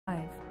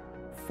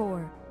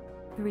4,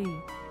 3,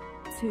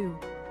 2,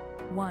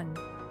 1.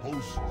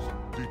 Hosts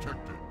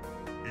detected.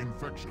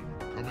 Infection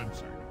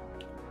commencing.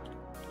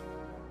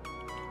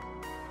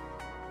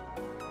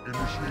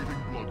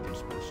 Initiating blood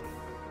dispersal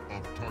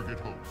of target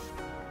host.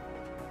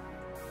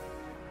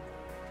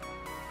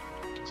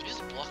 So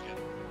just block it.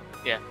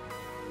 Yeah.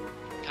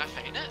 Can I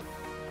feign it?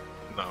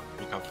 No,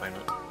 you can't feign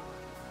it.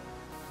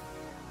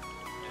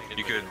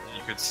 You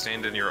could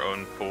stand in your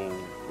own pool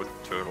with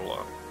Turtle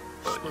up,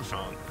 but you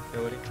can't.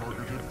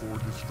 Targeted for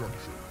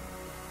destruction.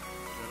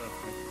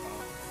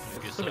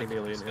 There's so many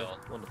melee in here.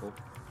 Wonderful.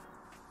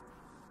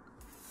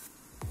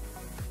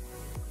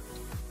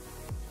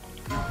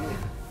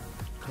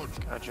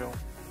 Cudgel.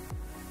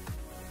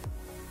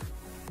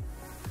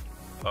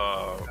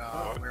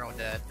 We're all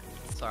dead.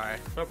 Sorry.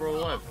 No, we're all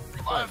alive.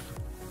 Fine.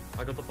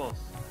 I got the boss.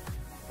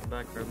 I'm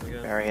back, grab him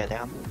again. Barrier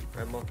down.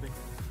 Grab him off me.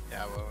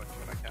 Yeah, well,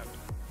 when I can.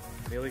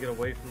 Melee get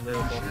away from the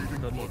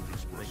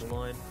boss. Make a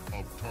line.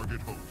 Of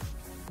target host.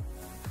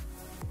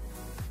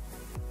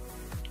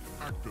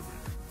 Activate.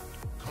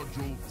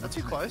 Cudgel. Is that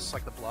too close?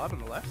 Like the blood on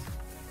the left?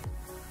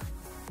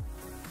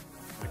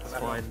 It's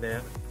fine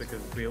there,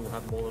 because we'll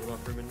have more than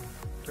enough room in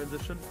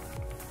transition.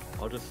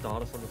 I'll just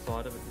start us on the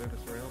side of it, move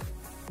us around.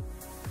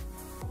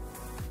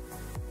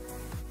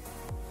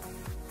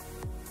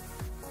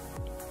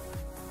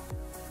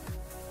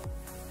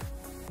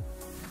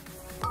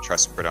 Try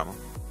some crit armor.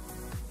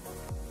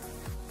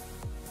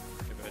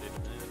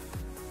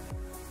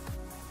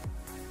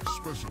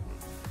 Specimen.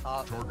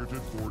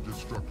 Targeted for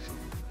destruction.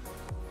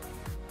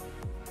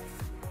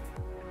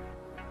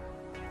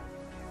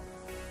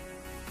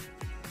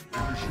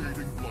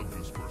 Initiating blood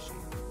dispersal.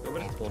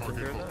 Nobody's blocking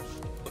here now.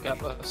 Look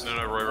at us.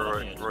 No,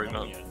 Roy,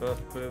 not.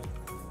 Move.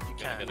 You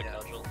can get a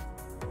cudgel.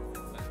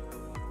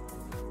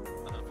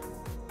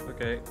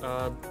 Okay,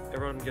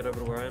 everyone get over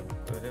to where I am.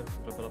 Over here,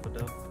 jumping up and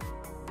down.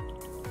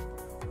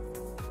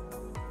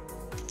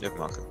 Yep,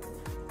 marker.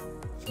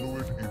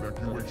 Fluid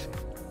evacuation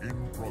in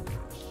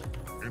progress.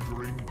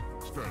 Entering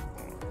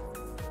standby.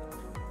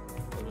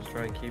 I'll just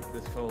try and keep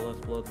this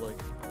coalesced blood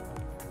like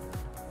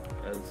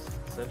as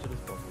centered as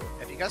possible.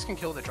 If you guys can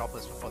kill the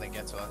droplets before they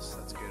get to us,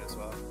 that's good as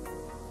well.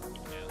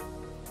 Yeah.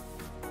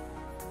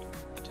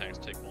 The tanks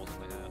take more than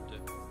they have to.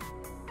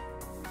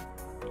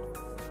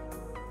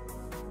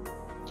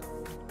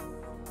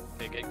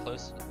 Okay, get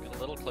close. Get a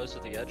little closer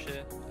to the edge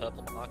here.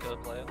 Purple marker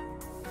player.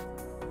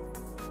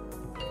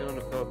 Get on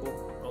the purple.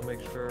 I'll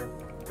make sure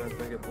you guys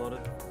don't get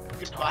blooded.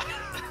 Goodbye.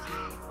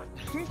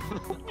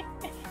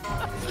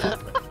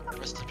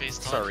 Rest in peace,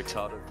 Todd. So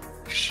retarded.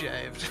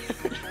 Shaved.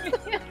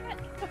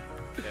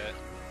 Okay,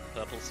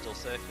 purple's still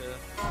safe here.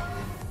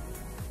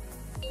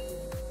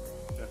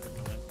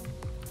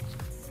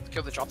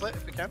 Kill the droplet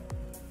if we can.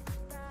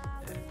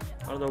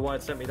 I don't know why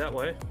it sent me that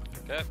way.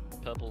 Okay,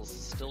 purple's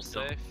still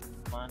safe.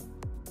 I'll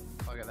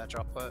get that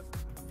droplet.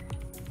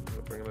 I'm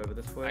gonna bring him over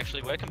this way.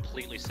 Actually, we're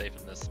completely safe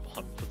in this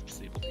spot for the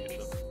foreseeable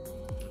future.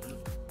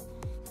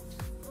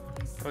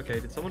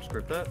 Okay, did someone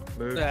script that?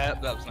 Move. Yeah,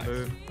 that was nice.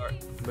 Move.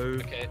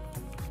 Move. Okay,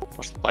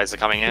 Laser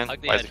coming in. Hug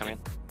the Laser edge. coming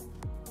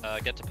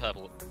in. get to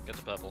purple. Get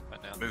to purple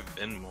right now. Move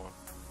in more.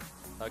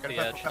 Hug the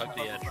edge, hug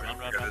the edge. Run, run,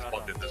 Yeah, run, there's run,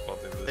 blood run. in, there's blood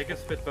in. Take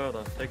us a bit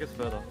further. Take us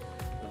further.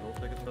 We'll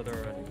take us further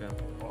around you can.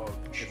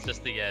 It's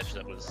just the edge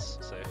that was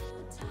safe.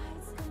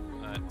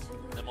 Alright,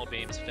 no more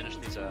beams, finish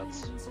these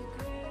ads.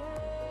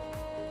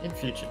 In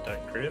future,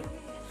 don't crit.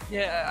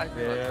 Yeah,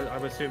 Yeah,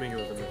 I'm assuming it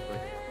was a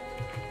mistake.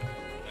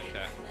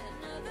 Okay.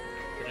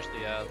 Finish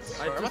the ads.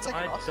 I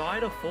die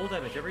to full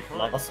damage every time.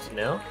 Last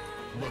now.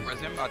 Where's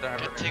him? I don't have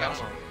Get it. taken.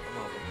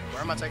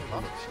 Where am I taking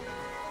off?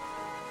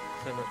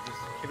 Center, just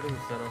keep it in the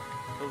center.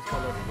 Don't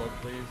color of blood,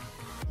 please.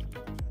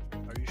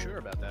 Are you sure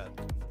about that?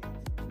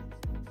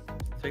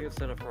 Take it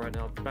center for right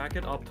now. Back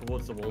it up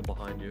towards the wall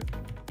behind you.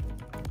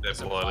 Their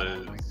blood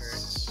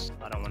is...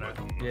 I don't want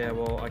to. Yeah,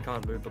 well, I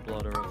can't move the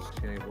blood or else it's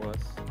gonna get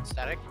worse.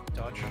 Static,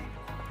 dodge.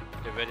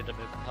 Get ready to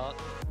move the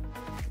heart.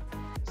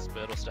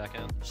 Spurt or stack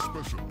out.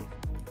 Specimen.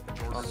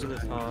 After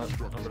this heart,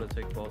 I'm gonna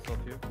take boss off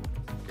you.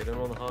 Get in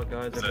on the heart,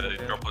 guys. Is everyone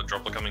that down.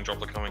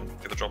 droplet coming.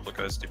 Get the droplet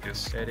guys,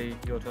 DPS. Eddie,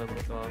 your turn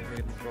with the heart. Can you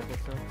get these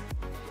droplets down?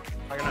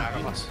 I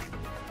got boss.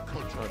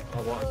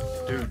 I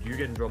want... Dude, you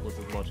getting droplets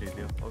is much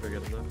easier. I'll go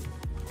get them though.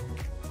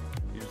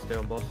 You just stay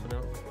on boss for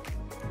now.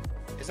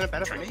 Isn't it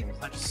better for me?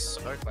 I just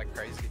smoke like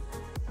crazy.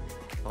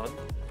 Pardon?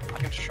 I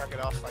can just shrug it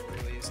off like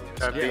really easily.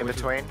 Don't be in which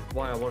is between.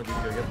 Why I wanted you to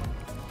go get them.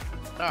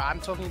 No, I'm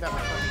talking about my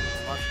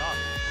fucking one shot.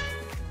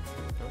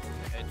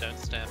 Okay, don't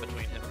stand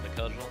between him and the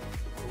cudgel.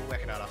 We'll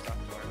work it out after.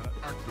 Don't worry about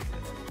it.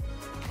 Activate.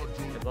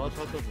 Cudgel. If large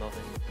heart does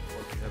nothing,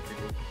 once you have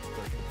people...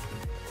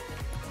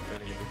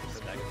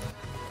 Stack them.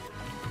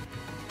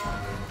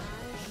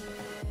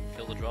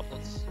 Kill the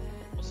droplets.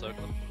 Or soak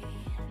them.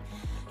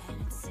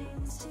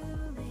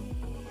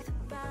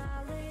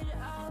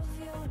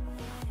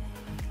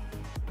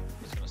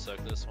 Just gonna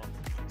soak this one.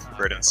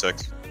 Great in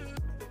 6.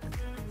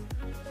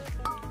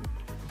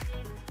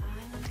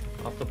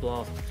 After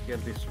blast, it's gonna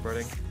be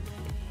spreading.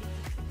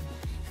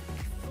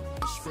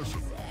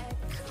 Specimen.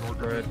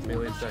 Spread,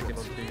 melee stacking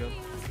on Tiga.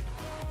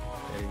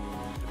 And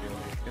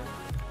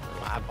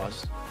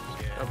fine.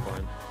 Yeah. I'm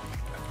fine.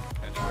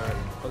 Okay. Alright,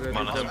 I'll go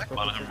Mana do him, temp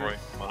mana him, Roy.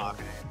 Mana him.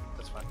 Okay,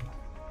 that's fine.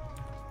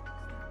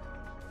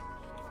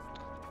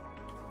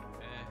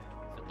 Okay.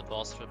 Hit the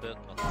boss for a bit.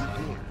 Not that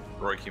Deploy.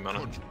 Roy, key mana.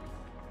 Cudgel.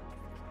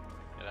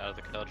 Get out of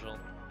the cudgel.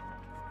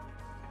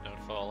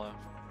 Don't follow.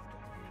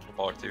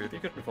 Follow activity.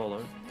 You could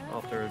follow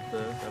after the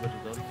damage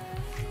is done.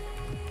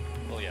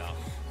 Well, yeah.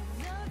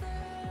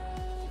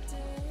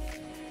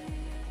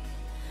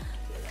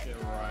 Yeah,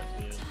 right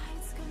here.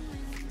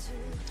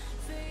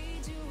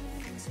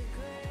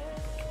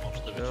 Watch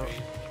the Yeah.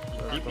 retreat.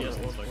 DPS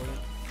looks like that.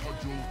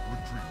 Cudgel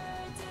retreat.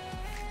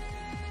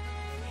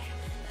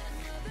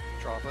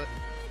 Drop it.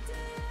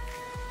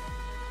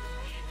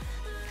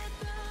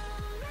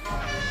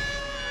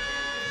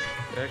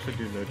 They actually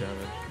do no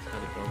damage. It's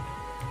kind of dumb.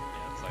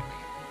 Yeah, it's like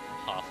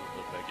half of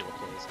the regular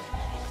players.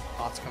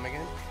 Hearts coming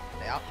in.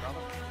 They out, brother.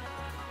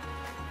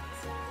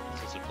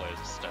 It's just the players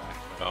are stacked.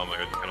 Oh my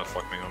god, you kind of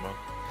fucked me on that.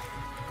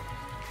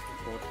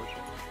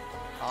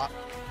 Heart.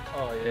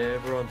 Oh yeah,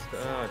 everyone's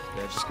it's dead.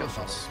 Just good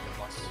loss. Good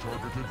loss.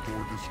 Targeted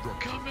for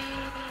destruction. Come in!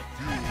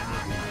 Fuel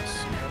levels.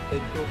 They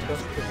killed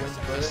just the win,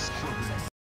 bro. Shoving